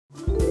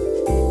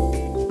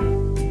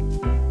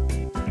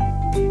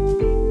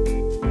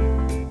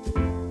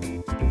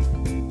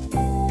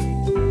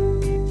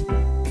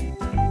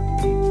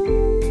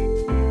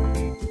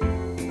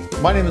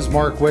My name is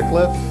Mark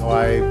Wycliffe.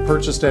 I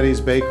purchased Eddie's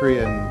Bakery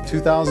in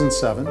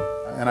 2007,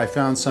 and I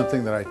found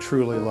something that I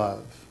truly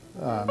love.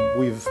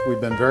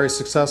 We've been very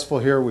successful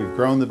here. We've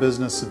grown the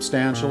business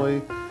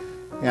substantially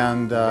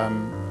and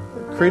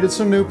created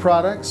some new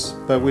products,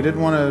 but we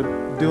didn't want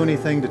to do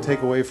anything to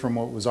take away from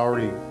what was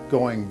already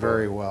going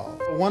very well.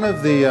 One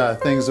of the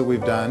things that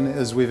we've done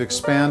is we've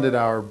expanded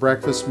our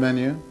breakfast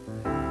menu,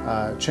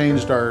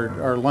 changed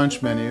our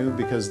lunch menu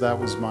because that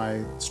was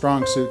my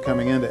strong suit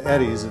coming into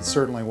Eddie's. It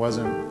certainly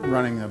wasn't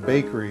running a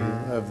bakery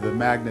of the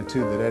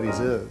magnitude that Eddie's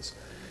is.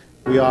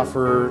 We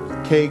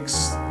offer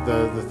cakes,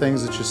 the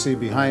things that you see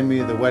behind me,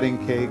 the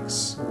wedding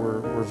cakes.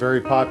 We're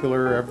very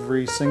popular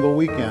every single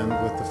weekend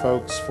with the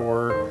folks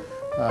for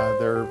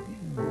their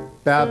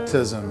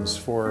baptisms,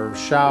 for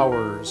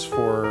showers,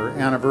 for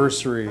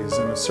anniversaries,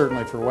 and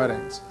certainly for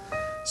weddings.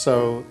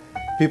 So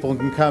people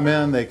can come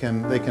in, they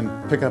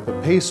can pick up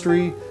a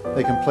pastry,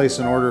 they can place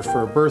an order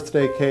for a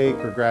birthday cake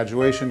or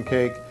graduation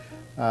cake,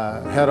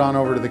 head on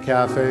over to the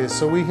cafe.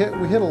 So we hit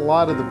a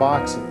lot of the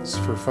boxes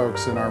for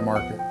folks in our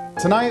market.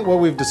 Tonight what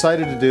we've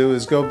decided to do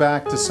is go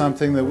back to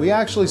something that we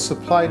actually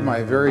supplied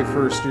my very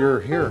first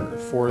year here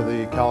for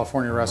the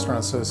California Restaurant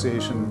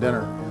Association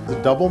dinner. The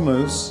double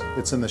mousse,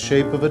 it's in the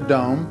shape of a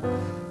dome.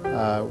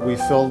 We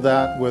filled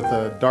that with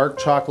a dark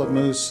chocolate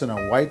mousse and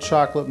a white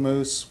chocolate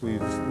mousse.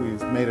 We've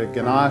made a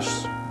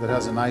ganache that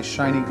has a nice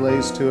shiny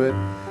glaze to it.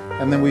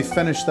 And then we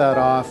finished that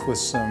off with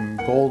some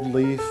gold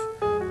leaf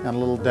and a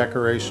little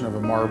decoration of a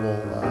marble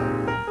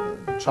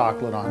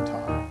chocolate on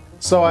top.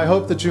 So I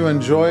hope that you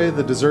enjoy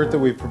the dessert that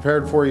we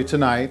prepared for you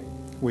tonight.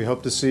 We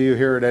hope to see you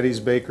here at Eddie's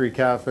Bakery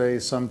Cafe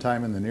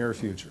sometime in the near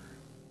future.